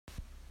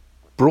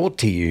Brought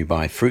to you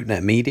by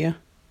FruitNet Media,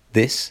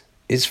 this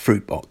is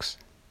Fruitbox.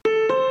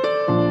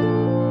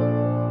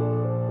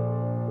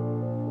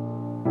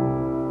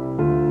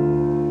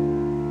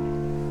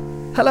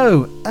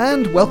 Hello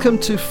and welcome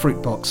to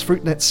Fruitbox,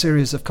 FruitNet's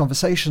series of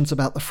conversations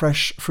about the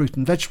fresh fruit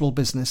and vegetable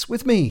business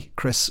with me,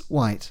 Chris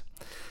White.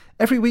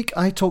 Every week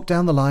I talk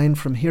down the line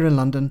from here in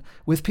London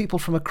with people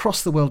from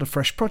across the world of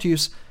fresh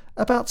produce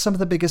about some of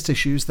the biggest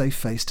issues they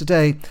face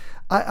today.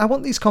 I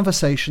want these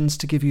conversations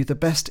to give you the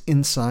best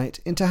insight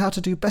into how to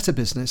do better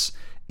business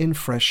in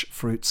fresh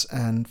fruits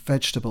and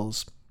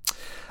vegetables.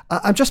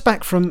 I'm just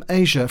back from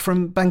Asia,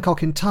 from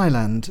Bangkok in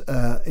Thailand,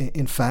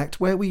 in fact,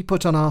 where we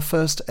put on our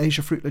first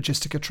Asia Fruit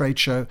Logistica trade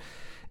show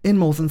in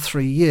more than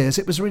 3 years.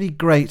 It was really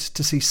great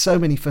to see so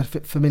many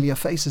familiar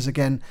faces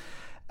again,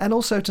 and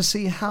also to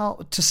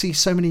see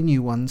so many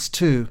new ones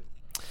too.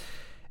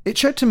 It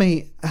showed to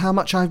me how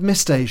much I've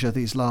missed Asia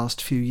these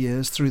last few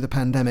years through the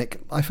pandemic.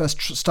 I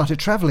first started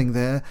travelling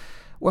there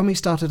when we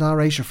started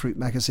our Asia Fruit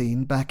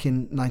magazine back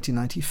in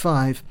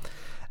 1995.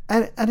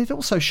 And it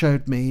also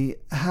showed me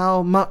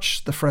how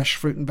much the fresh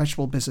fruit and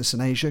vegetable business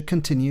in Asia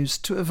continues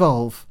to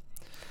evolve.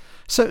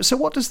 So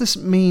what does this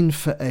mean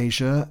for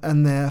Asia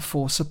and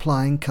therefore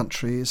supplying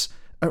countries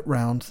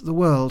around the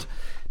world?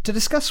 To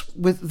discuss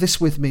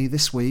with me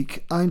this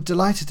week, I'm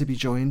delighted to be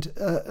joined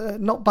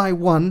not by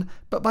one,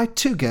 but by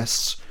two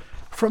guests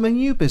from a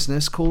new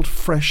business called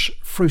Fresh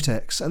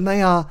Fruitex. And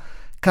they are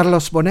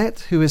Carlos Bonet,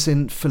 who is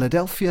in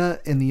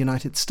Philadelphia in the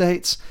United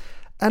States,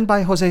 and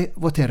by Jose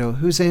Botero,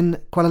 who's in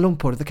Kuala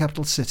Lumpur, the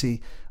capital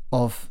city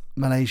of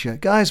Malaysia.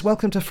 Guys,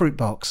 welcome to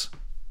Fruitbox.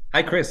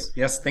 Hi, Chris.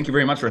 Yes, thank you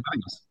very much for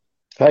having us.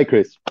 Hi,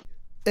 Chris.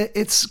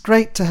 It's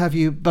great to have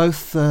you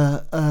both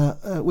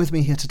with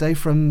me here today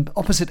from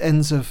opposite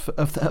ends of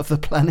the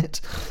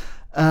planet,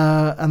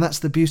 and that's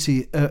the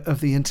beauty of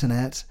the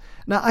internet.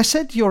 Now, I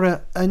said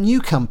you're a new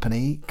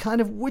company,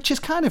 which is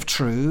kind of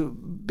true,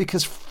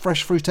 because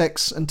Fresh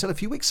Fruitex, until a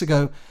few weeks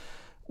ago,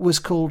 was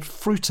called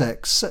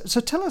Fruitex. So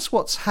tell us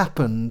what's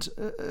happened.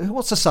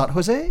 What's the start?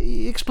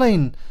 Jose,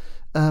 explain,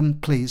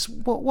 please.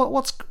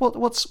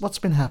 What's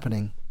been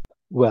happening?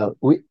 Well,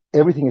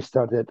 everything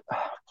started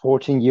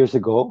 14 years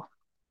ago.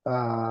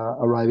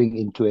 Arriving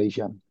into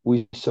Asia,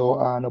 we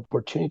saw an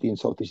opportunity in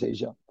Southeast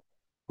Asia.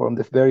 From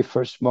the very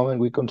first moment,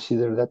 we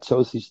considered that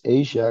Southeast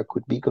Asia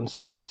could be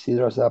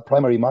considered as a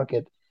primary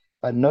market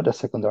and not a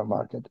secondary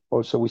market.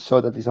 Also, we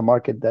saw that it's a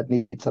market that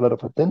needs a lot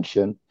of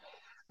attention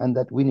and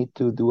that we need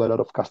to do a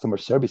lot of customer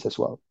service as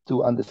well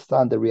to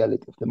understand the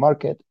reality of the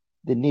market,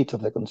 the needs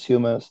of the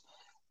consumers,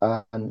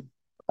 and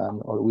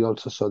we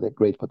also saw the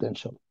great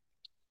potential.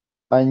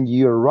 And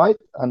you're right,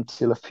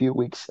 until a few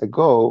weeks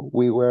ago,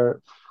 we were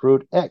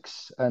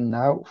FruitX and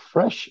now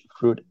Fresh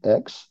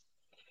Fruitex,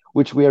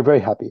 which we are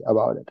very happy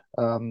about it.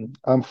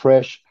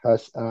 Fresh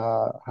has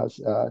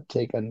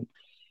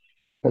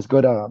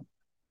got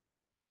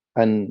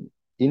an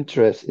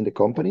interest in the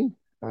company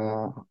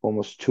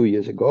almost 2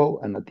 years ago,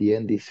 and at the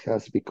end, this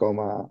has become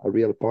a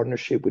real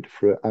partnership with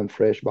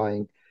Fresh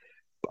buying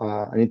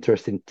an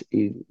interesting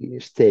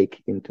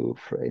stake into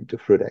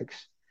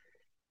FruitX,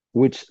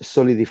 which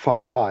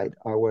solidified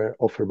our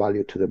offer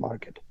value to the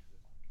market.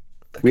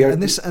 Okay,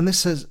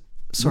 this is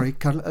sorry,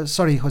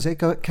 Jose,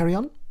 carry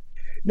on.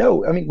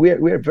 No, I mean we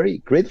are very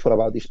grateful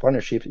about this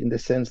partnership in the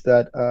sense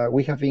that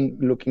we have been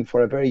looking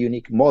for a very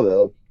unique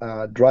model,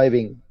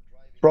 driving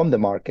from the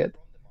market,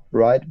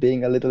 right?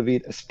 Being a little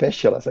bit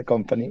special as a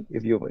company,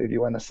 if you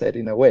want to say it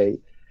in a way.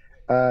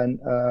 And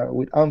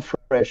with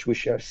Fresh, we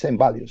share same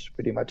values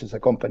pretty much as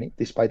a company,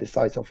 despite the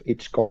size of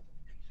each company.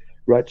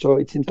 Right, so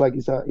it seems like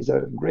it's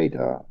a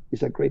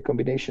great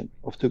combination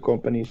of two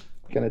companies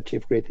can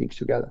achieve great things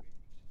together.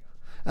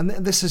 And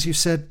this, as you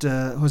said,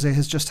 Jose,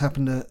 has just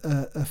happened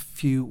a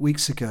few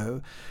weeks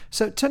ago.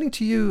 So turning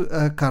to you,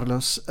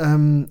 Carlos,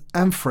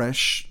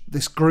 Amfresh,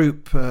 this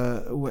group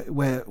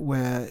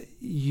where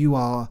you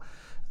are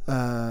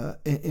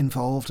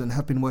involved and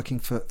have been working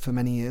for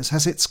many years,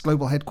 has its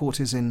global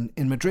headquarters in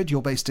Madrid.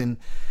 You're based in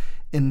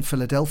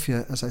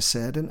Philadelphia, as I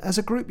said, and as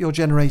a group, you're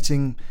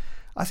generating,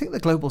 I think the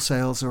global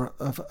sales are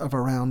of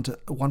around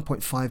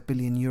 1.5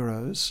 billion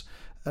euros,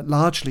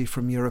 largely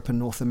from Europe and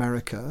North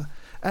America.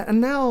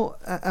 And now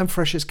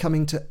Amfresh is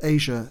coming to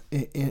Asia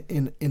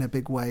in a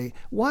big way.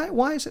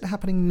 Why is it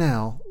happening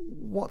now?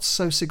 What's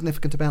so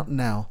significant about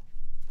now?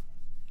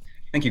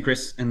 Thank you,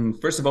 Chris. And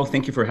first of all,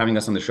 thank you for having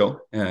us on the show.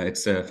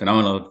 It's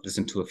phenomenal to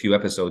listen to a few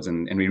episodes,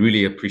 and we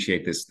really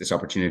appreciate this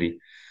opportunity.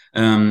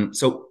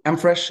 So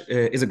Amfresh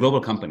is a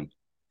global company,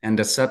 and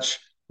as such,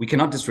 we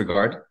cannot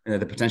disregard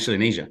the potential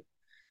in Asia.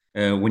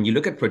 When you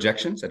look at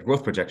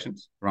growth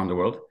projections around the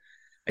world,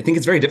 I think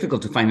it's very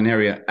difficult to find an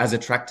area as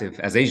attractive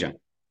as Asia.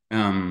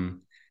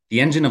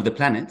 The engine of the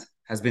planet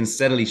has been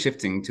steadily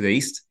shifting to the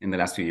east in the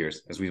last few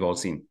years, as we've all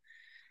seen.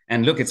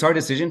 And look, it's our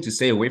decision to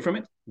stay away from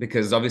it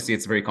because obviously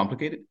it's very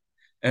complicated,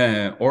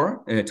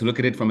 or to look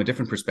at it from a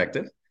different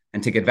perspective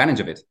and take advantage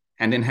of it,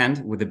 hand in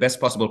hand with the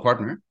best possible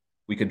partner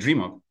we could dream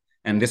of.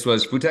 And this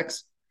was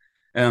Fruitex.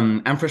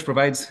 Amfresh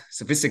provides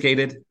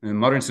sophisticated,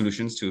 modern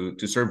solutions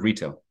to serve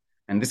retail.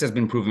 And this has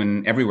been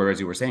proven everywhere, as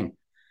you were saying.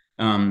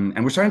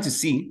 And we're starting to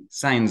see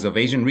signs of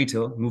Asian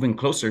retail moving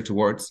closer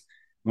towards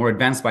more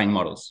advanced buying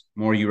models,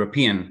 more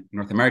European,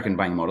 North American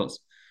buying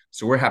models.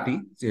 So we're happy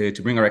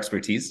to bring our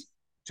expertise,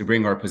 to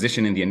bring our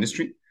position in the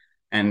industry,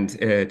 and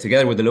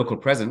together with the local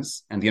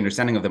presence and the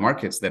understanding of the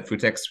markets that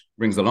Fruitex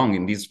brings along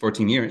in these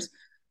 14 years,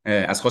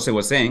 as Jose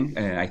was saying,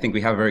 I think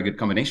we have a very good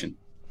combination.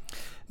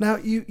 Now,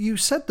 you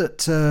said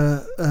that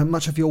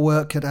much of your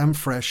work at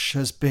AmFresh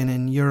has been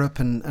in Europe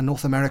and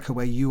North America,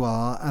 where you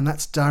are, and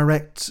that's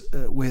direct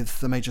with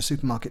the major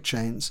supermarket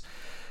chains.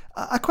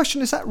 I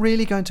question, is that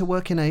really going to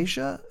work in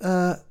Asia?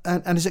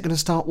 And is it going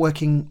to start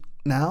working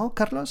now,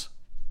 Carlos?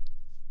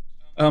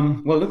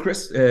 Well, look,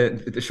 Chris,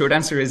 the short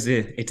answer is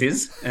it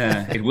is.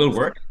 It will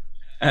work.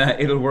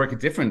 It'll work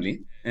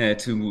differently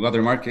to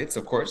other markets,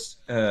 of course.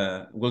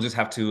 We'll just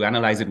have to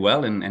analyze it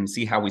well and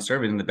see how we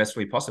serve it in the best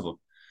way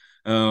possible.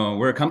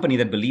 We're a company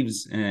that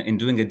believes in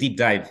doing a deep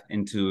dive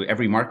into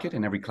every market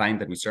and every client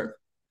that we serve.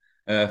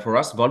 For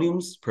us,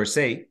 volumes per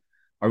se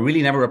are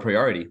really never a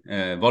priority.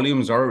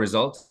 Volumes are a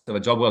result of a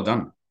job well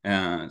done.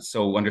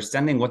 So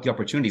understanding what the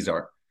opportunities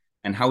are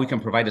and how we can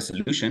provide a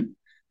solution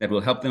that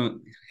will help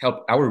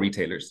our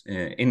retailers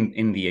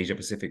in the Asia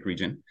Pacific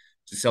region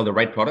to sell the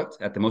right product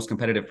at the most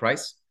competitive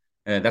price.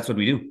 That's what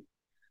we do.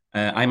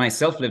 I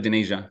myself lived in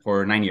Asia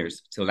for 9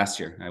 years till last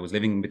year. I was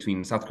living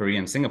between South Korea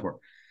and Singapore.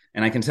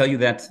 And I can tell you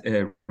that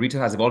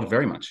retail has evolved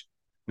very much,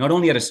 not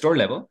only at a store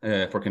level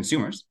for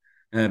consumers,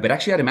 but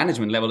actually at a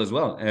management level as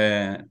well,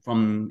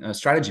 from a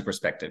strategy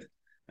perspective.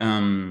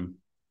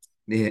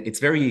 It's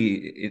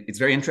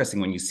very interesting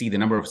when you see the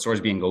number of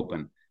stores being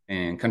open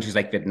in countries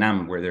like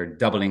Vietnam, where they're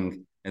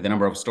doubling the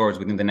number of stores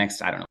within the next,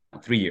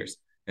 3 years,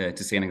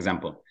 to say an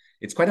example.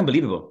 It's quite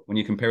unbelievable when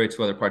you compare it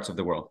to other parts of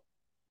the world.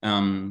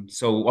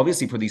 So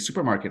obviously for these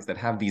supermarkets that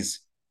have these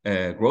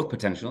growth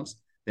potentials,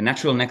 the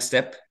natural next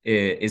step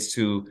is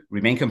to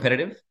remain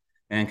competitive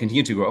and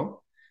continue to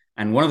grow.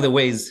 And one of the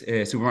ways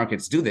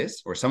supermarkets do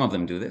this, or some of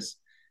them do this,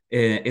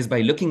 is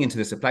by looking into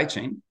the supply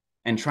chain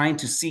and trying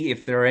to see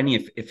if there are any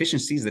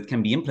efficiencies that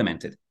can be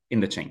implemented in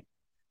the chain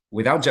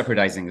without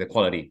jeopardizing the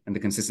quality and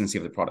the consistency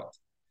of the product.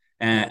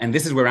 And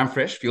this is where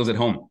AmFresh feels at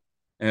home.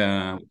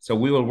 So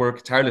we will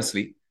work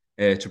tirelessly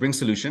to bring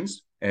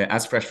solutions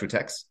as Fresh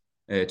Fruitex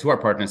to our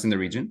partners in the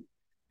region.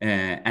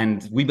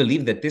 And we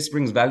believe that this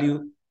brings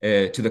value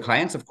to the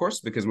clients, of course,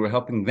 because we're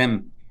helping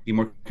them be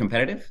more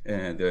competitive,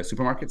 the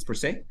supermarkets per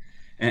se,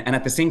 and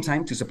at the same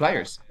time to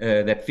suppliers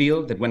that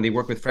feel that when they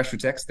work with Fresh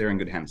Fruitex, they're in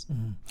good hands.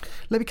 Mm-hmm.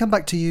 Let me come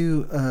back to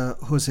you,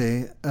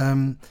 Jose.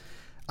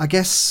 I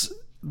guess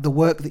the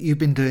work that you've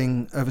been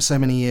doing over so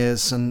many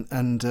years,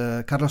 and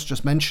Carlos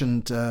just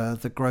mentioned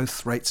the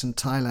growth rates in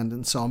Thailand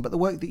and so on, but the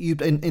work that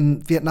you've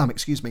in Vietnam,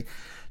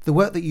 the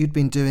work that you'd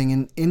been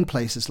doing in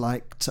places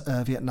like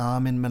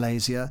Vietnam, in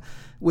Malaysia,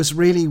 was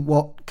really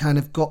what kind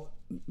of got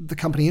the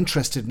company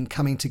interested in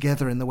coming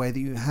together in the way that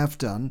you have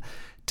done.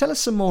 Tell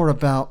us some more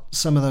about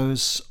some of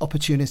those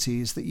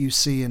opportunities that you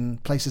see in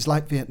places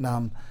like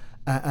Vietnam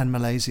and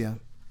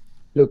Malaysia.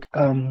 Look,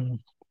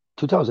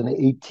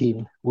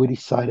 2018, we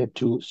decided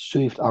to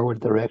shift our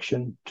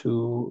direction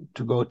to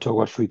go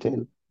towards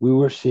retail. We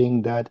were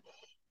seeing that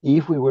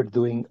if we were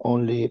doing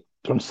only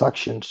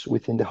transactions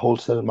within the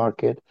wholesale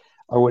market,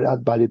 our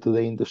add value to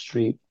the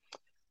industry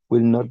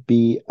will not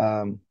be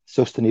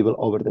sustainable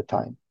over the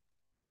time.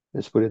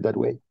 Let's put it that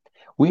way.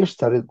 We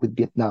started with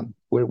Vietnam,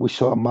 where we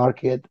saw a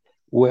market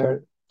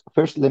where,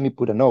 first, let me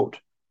put a note.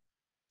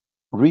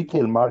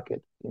 Retail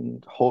market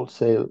in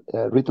wholesale,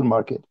 retail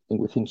market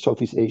within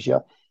Southeast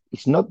Asia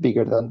is not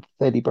bigger than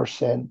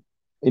 30%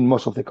 in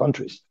most of the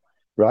countries,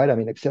 right? I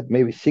mean, except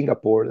maybe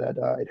Singapore, that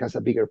it has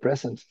a bigger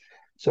presence.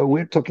 So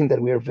we're talking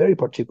that we are very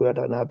particular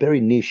and a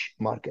very niche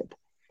market,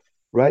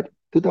 right?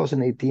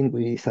 2018,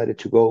 we decided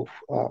to go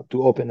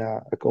to open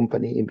a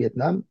company in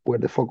Vietnam where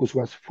the focus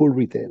was full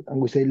retail.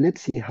 And we say,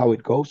 let's see how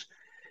it goes,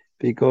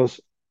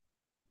 because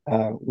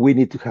we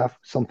need to have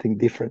something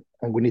different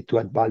and we need to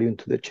add value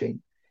into the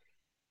chain.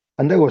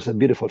 And that was a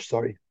beautiful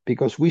story,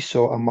 because we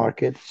saw a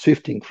market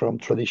shifting from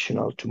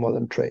traditional to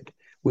modern trade.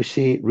 We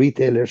see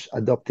retailers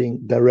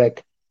adopting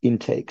direct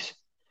intakes,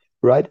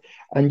 right?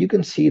 And you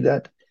can see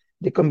that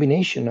the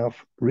combination of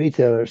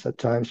retailers at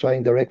times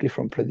buying directly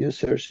from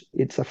producers,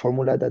 it's a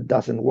formula that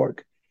doesn't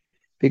work,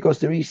 because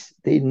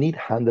they need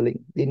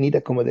handling, they need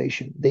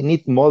accommodation, they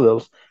need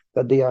models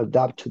that they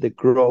adapt to the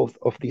growth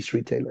of these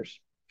retailers.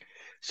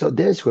 So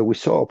that's where we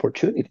saw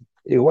opportunity.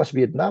 It was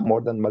Vietnam more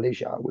than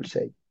Malaysia, I would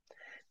say.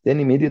 Then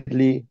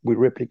immediately we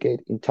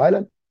replicate in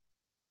Thailand,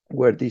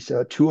 where these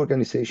two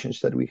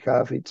organizations that we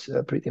have, it's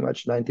pretty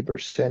much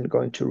 90%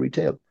 going to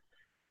retail.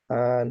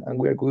 And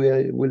we're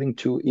willing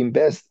to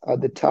invest at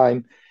the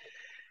time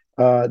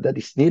that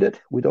is needed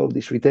with all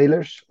these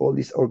retailers. All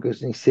these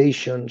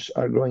organizations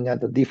are growing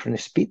at a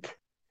different speed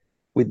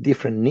with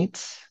different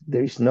needs.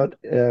 There is not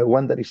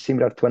one that is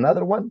similar to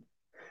another one.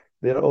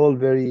 They're all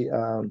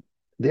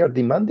they are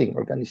demanding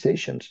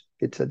organizations.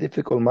 It's a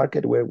difficult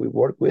market where we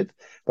work with,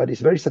 but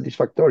it's very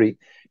satisfactory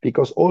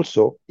because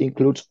also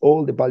includes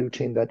all the value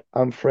chain that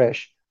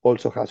AmFresh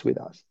also has with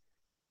us.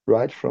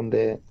 right? From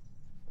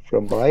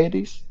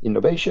varieties,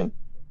 innovation,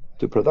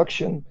 to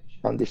production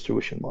and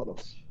distribution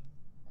models,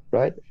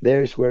 right?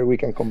 There is where we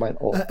can combine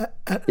all.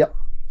 Yeah.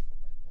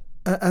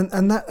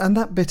 And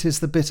that bit is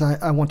the bit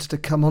I wanted to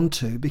come on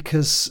to,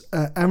 because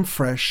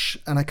AmFresh,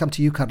 and I come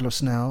to you,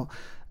 Carlos, now,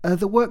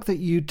 the work that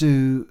you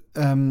do,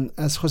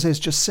 as Jose has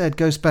just said,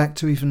 goes back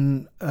to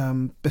even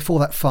before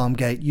that farm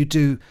gate. You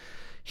do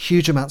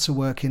huge amounts of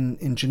work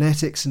in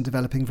genetics and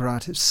developing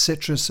varieties of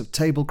citrus, of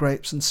table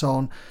grapes and so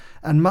on.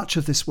 And much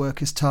of this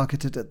work is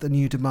targeted at the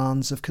new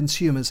demands of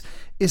consumers.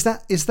 Is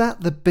that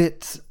the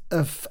bit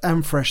of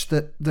AmFresh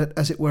that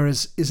as it were,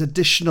 is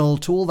additional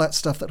to all that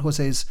stuff that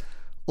Jose's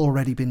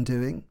already been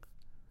doing?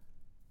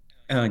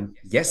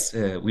 Yes,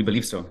 we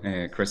believe so,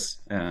 Chris.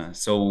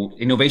 So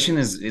innovation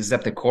is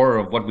at the core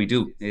of what we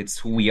do. It's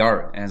who we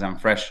are as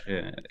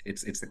AmFresh.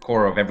 It's the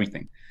core of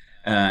everything.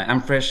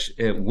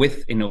 AmFresh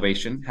with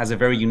innovation has a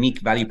very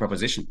unique value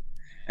proposition,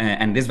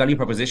 and this value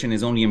proposition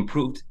is only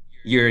improved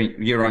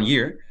year on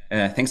year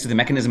thanks to the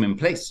mechanism in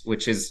place,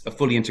 which is a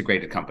fully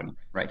integrated company,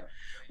 right?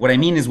 What I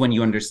mean is, when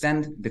you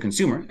understand the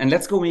consumer, and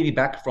let's go maybe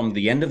back from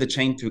the end of the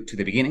chain to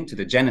the beginning, to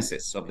the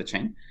genesis of the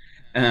chain.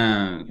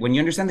 When you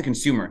understand the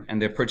consumer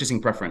and their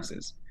purchasing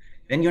preferences,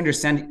 then you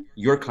understand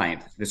your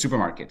client, the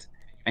supermarket,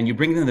 and you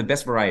bring them the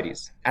best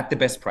varieties at the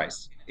best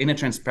price in a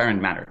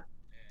transparent manner.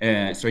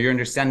 So you're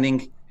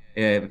understanding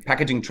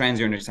packaging trends,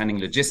 you're understanding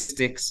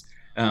logistics.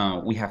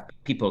 We have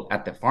people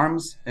at the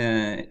farms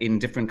in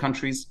different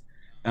countries.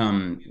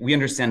 We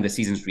understand the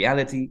season's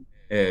reality,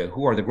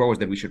 who are the growers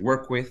that we should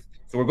work with.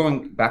 So we're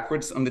going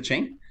backwards on the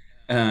chain.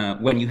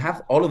 When you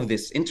have all of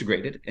this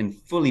integrated and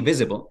fully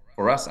visible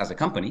for us as a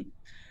company,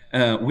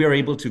 we are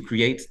able to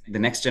create the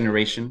next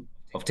generation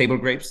of table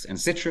grapes and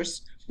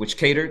citrus, which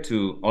cater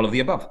to all of the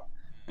above.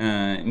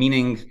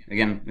 Meaning,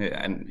 again,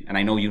 and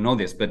I know you know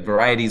this, but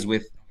varieties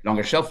with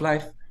longer shelf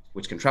life,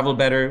 which can travel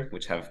better,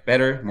 which have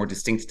better, more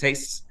distinct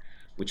tastes,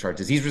 which are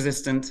disease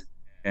resistant,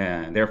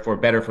 therefore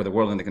better for the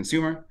world and the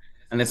consumer.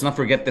 And let's not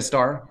forget the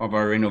star of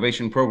our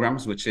innovation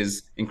programs, which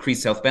is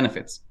increased health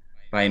benefits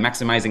by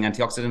maximizing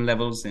antioxidant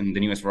levels in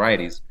the newest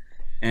varieties.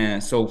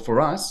 So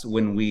for us,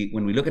 when we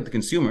look at the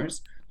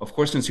consumers, of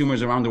course,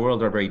 consumers around the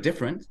world are very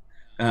different,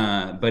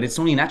 but it's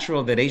only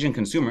natural that Asian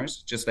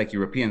consumers, just like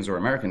Europeans or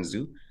Americans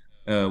do,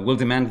 will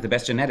demand the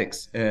best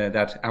genetics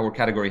that our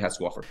category has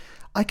to offer.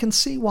 I can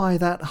see why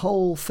that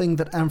whole thing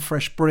that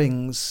AmFresh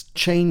brings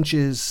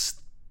changes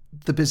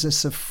the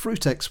business of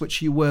Fruitex,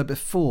 which you were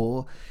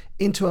before,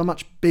 into a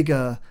much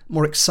bigger,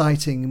 more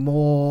exciting,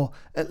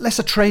 less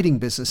a trading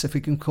business, if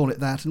we can call it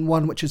that, and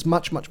one which is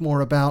much, much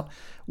more about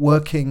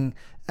working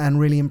and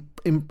really,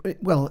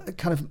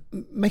 kind of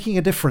making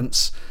a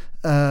difference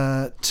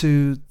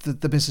to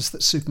the business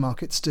that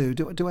supermarkets do.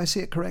 Do I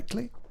see it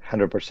correctly?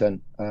 100%,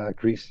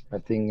 Chris. I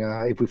think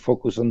if we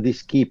focus on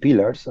these key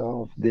pillars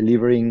of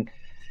delivering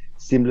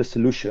seamless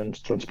solutions,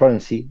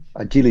 transparency,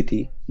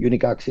 agility,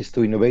 unique access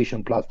to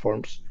innovation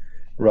platforms,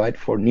 right,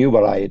 for new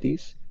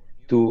varieties,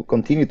 to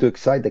continue to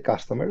excite the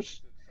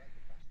customers.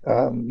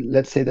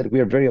 Let's say that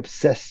we are very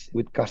obsessed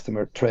with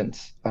customer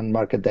trends and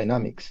market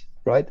dynamics,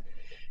 right?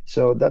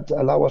 So that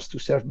allows us to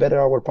serve better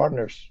our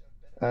partners.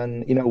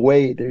 And in a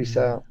way, there is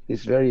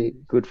this very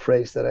good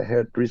phrase that I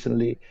heard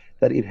recently,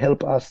 that it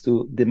helps us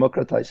to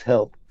democratize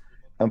health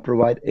and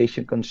provide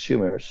Asian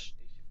consumers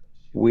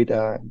with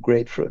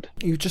great fruit.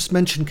 You just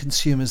mentioned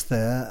consumers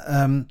there.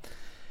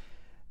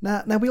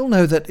 Now we all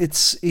know that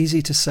it's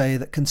easy to say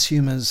that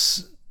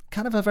consumers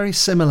kind of are very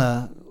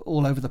similar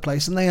all over the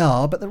place, and they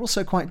are, but they're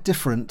also quite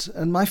different.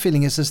 And my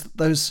feeling is that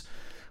those,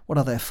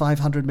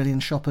 500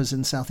 million shoppers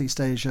in Southeast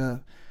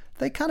Asia,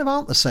 they kind of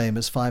aren't the same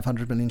as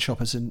 500 million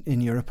shoppers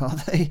in Europe, are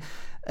they?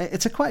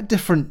 It's a quite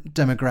different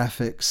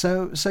demographic.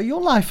 So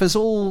your life has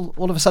all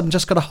of a sudden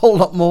just got a whole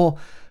lot more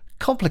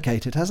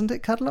complicated, hasn't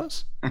it,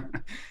 Carlos?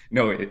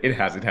 No, it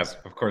has. It has,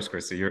 of course,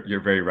 Chris.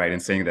 You're very right in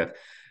saying that.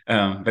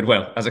 But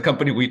well, as a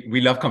company,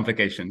 we love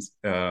complications.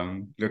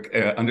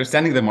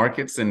 Understanding the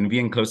markets and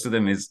being close to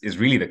them is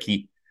really the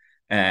key.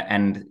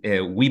 And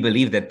we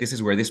believe that this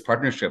is where this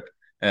partnership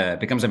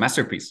becomes a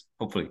masterpiece,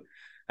 hopefully.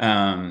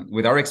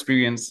 With our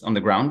experience on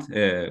the ground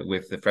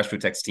with the Fresh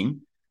Fruitex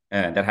team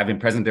that have been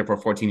present there for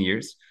 14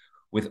 years,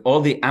 with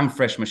all the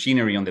AmFresh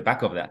machinery on the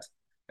back of that,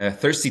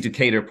 thirsty to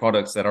cater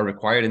products that are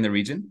required in the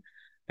region,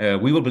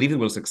 we will believe it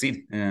will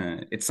succeed.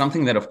 It's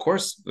something that, of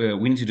course,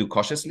 we need to do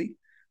cautiously.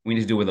 We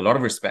need to do with a lot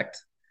of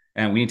respect,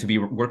 and we need to be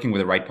working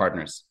with the right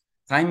partners.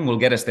 Time will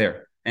get us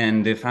there.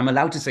 And if I'm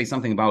allowed to say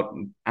something about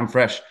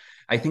AmFresh,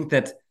 I think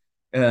that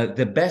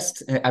the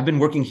best, I've been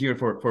working here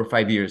for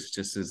 5 years,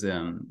 just as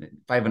a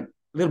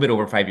little bit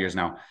over 5 years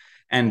now.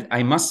 And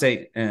I must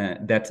say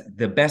that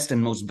the best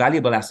and most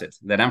valuable asset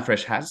that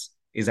AmFresh has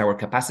is our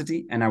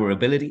capacity and our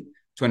ability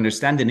to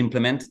understand and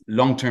implement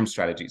long-term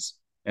strategies,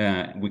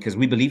 because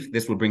we believe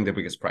this will bring the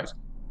biggest prize.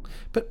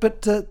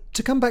 But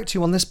to come back to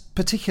you on this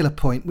particular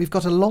point, we've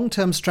got a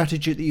long-term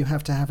strategy that you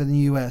have to have in the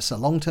US, a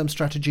long-term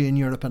strategy in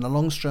Europe, and a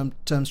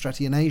long-term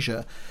strategy in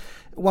Asia.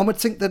 One would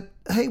think that,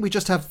 hey, we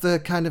just have the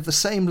kind of the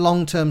same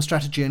long-term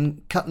strategy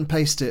and cut and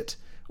paste it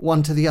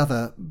one to the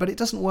other, but it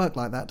doesn't work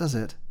like that, does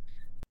it?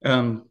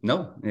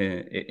 No,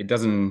 it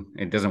doesn't.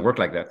 It doesn't work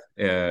like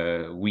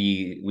that.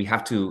 We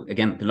have to,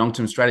 again, the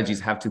long-term strategies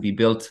have to be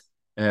built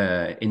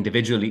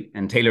individually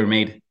and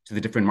tailor-made to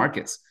the different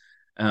markets.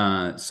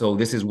 So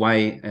this is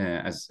why,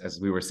 as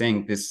we were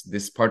saying,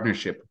 this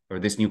partnership or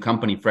this new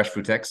company, Fresh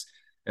FruitX,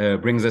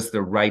 brings us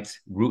the right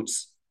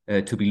roots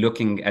to be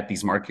looking at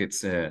these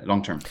markets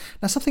long term.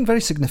 Now, something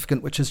very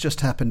significant which has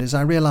just happened is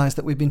I realised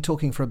that we've been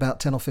talking for about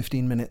 10 or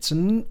 15 minutes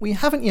and we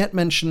haven't yet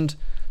mentioned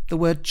the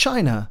word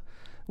China,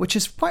 which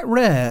is quite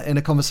rare in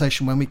a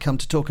conversation when we come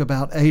to talk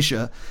about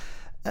Asia.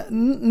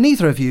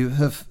 Neither of you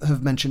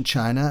have mentioned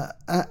China,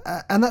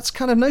 and that's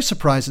kind of no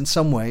surprise in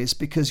some ways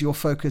because your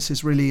focus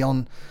is really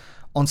on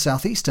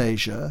Southeast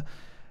Asia.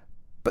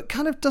 But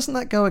kind of doesn't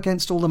that go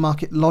against all the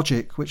market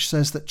logic which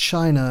says that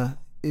China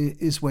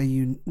is where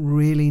you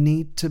really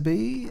need to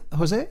be,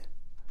 Jose?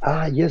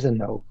 Yes and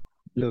no.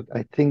 Look,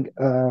 I think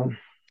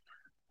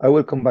I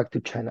will come back to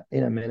China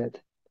in a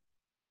minute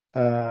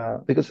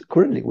because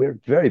currently we're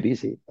very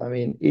busy. I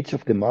mean, each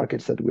of the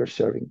markets that we're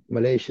serving,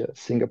 Malaysia,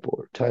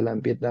 Singapore,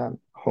 Thailand, Vietnam,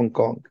 Hong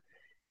Kong,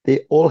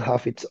 they all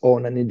have its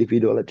own and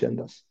individual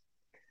agendas.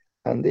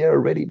 And they are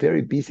already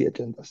very busy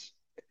agendas.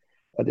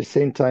 At the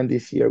same time,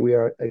 this year we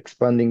are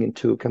expanding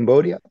into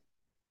Cambodia,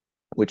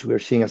 which we're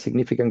seeing a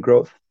significant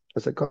growth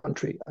as a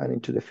country, and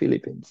into the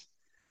Philippines.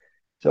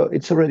 So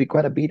it's already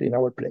quite a bit in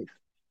our plate.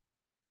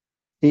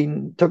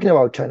 In talking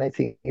about China, I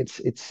think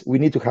it's we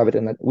need to have it,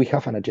 and we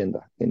have an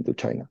agenda into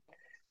China,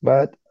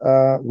 but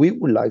we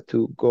would like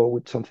to go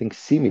with something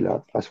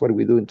similar as what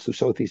we do into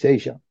Southeast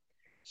Asia.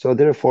 So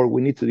therefore,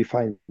 we need to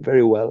define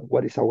very well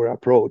what is our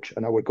approach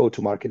and our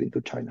go-to market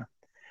into China.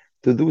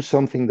 To do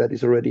something that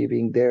is already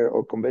being there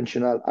or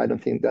conventional, I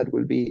don't think that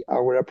will be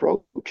our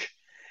approach.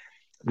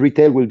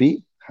 Retail will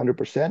be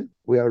 100%.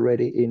 We are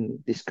already in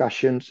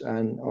discussions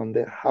and on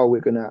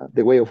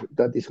the way of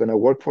that is gonna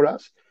work for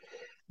us.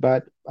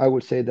 But I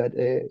would say that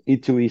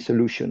E2E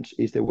solutions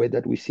is the way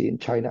that we see in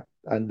China,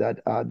 and that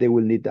they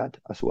will need that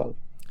as well.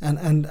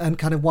 And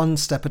kind of one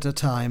step at a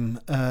time.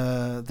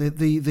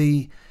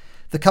 The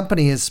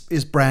company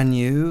is brand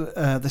new.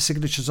 The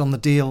signatures on the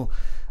deal,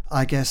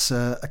 I guess,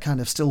 are kind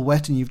of still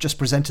wet, and you've just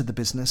presented the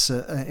business.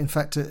 In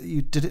fact,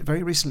 you did it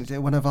very recently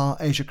at one of our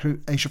Asia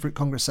Fruit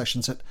Congress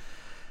sessions at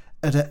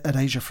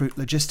Asia Fruit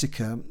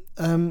Logistica.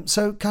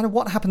 So kind of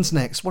what happens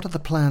next? What are the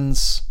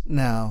plans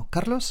now?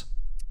 Carlos?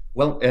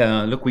 Well,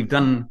 look, we've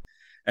done,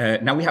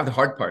 now we have the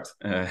hard part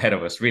ahead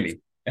of us,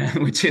 really,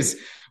 which is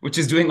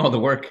doing all the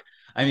work.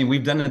 I mean,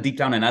 we've done a deep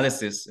down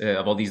analysis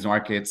of all these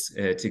markets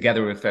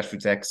together with Fresh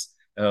FruitX.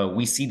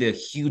 We see the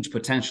huge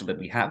potential that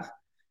we have.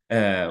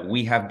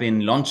 We have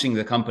been launching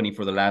the company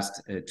for the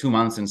last 2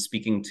 months and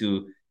speaking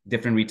to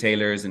different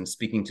retailers and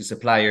speaking to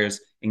suppliers,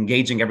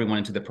 engaging everyone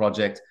into the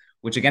project,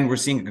 which again, we're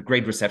seeing a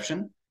great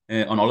reception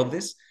on all of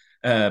this.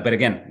 But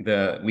again,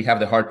 we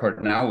have the hard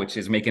part now, which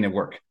is making it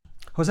work.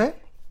 Jose?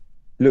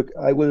 Look,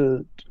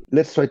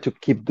 let's try to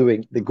keep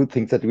doing the good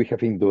things that we have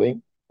been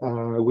doing.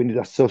 We need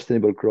a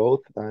sustainable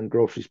growth and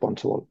growth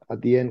responsible.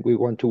 At the end, we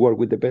want to work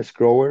with the best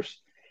growers,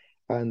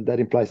 and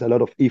that implies a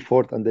lot of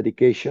effort and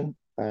dedication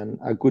and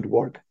a good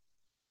work,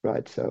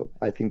 right? So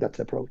I think that's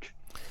the approach.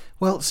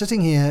 Well,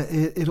 sitting here,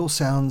 it all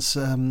sounds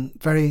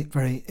very,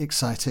 very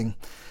exciting.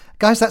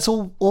 Guys, that's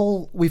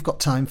all we've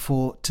got time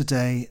for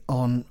today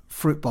on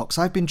Fruitbox.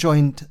 I've been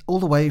joined all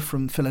the way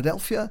from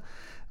Philadelphia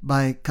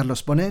by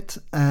Carlos Bonet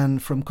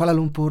and from Kuala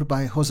Lumpur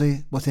by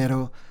Jose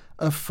Botero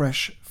of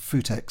Fresh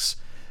FruitX.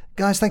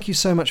 Guys, thank you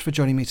so much for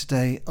joining me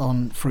today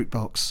on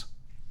Fruitbox.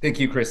 Thank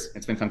you, Chris.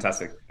 It's been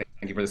fantastic.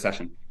 Thank you for the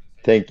session.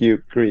 Thank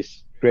you,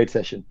 Chris. Great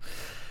session.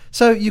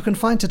 So you can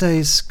find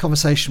today's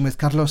conversation with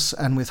Carlos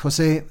and with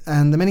Jose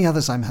and the many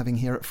others I'm having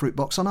here at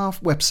Fruitbox on our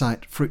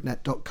website,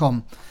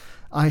 fruitnet.com.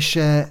 I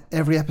share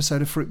every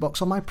episode of Fruitbox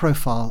on my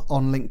profile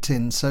on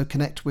LinkedIn, so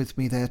connect with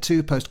me there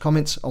too, post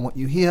comments on what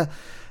you hear,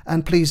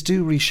 and please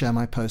do reshare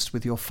my post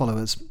with your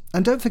followers.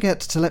 And don't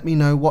forget to let me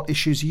know what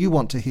issues you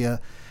want to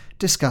hear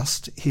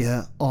discussed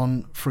here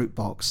on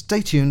Fruitbox.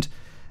 Stay tuned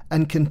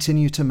and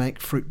continue to make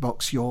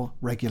Fruitbox your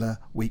regular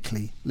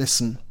weekly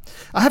listen.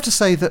 I have to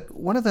say that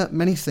one of the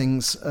many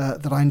things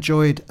that I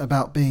enjoyed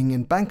about being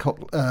in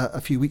Bangkok a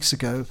few weeks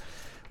ago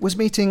was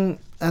meeting,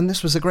 and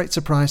this was a great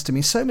surprise to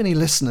me, so many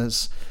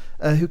listeners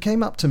who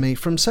came up to me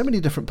from so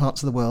many different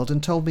parts of the world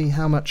and told me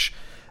how much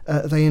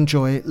they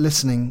enjoy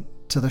listening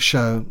to the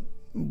show.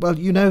 Well,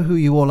 you know who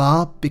you all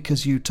are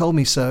because you told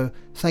me so.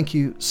 Thank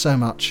you so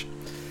much.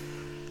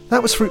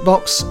 That was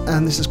Fruitbox,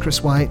 and this is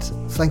Chris White.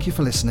 Thank you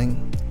for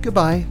listening.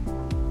 Goodbye.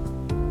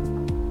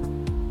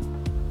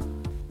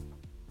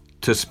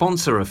 To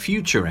sponsor a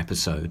future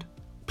episode,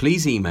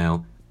 please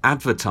email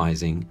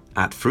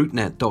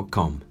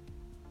advertising@fruitnet.com.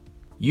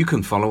 You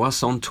can follow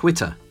us on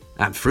Twitter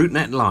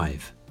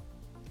 @FruitNetLive.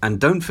 And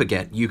don't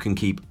forget you can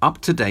keep up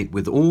to date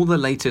with all the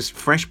latest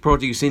fresh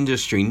produce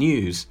industry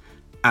news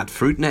at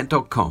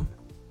fruitnet.com.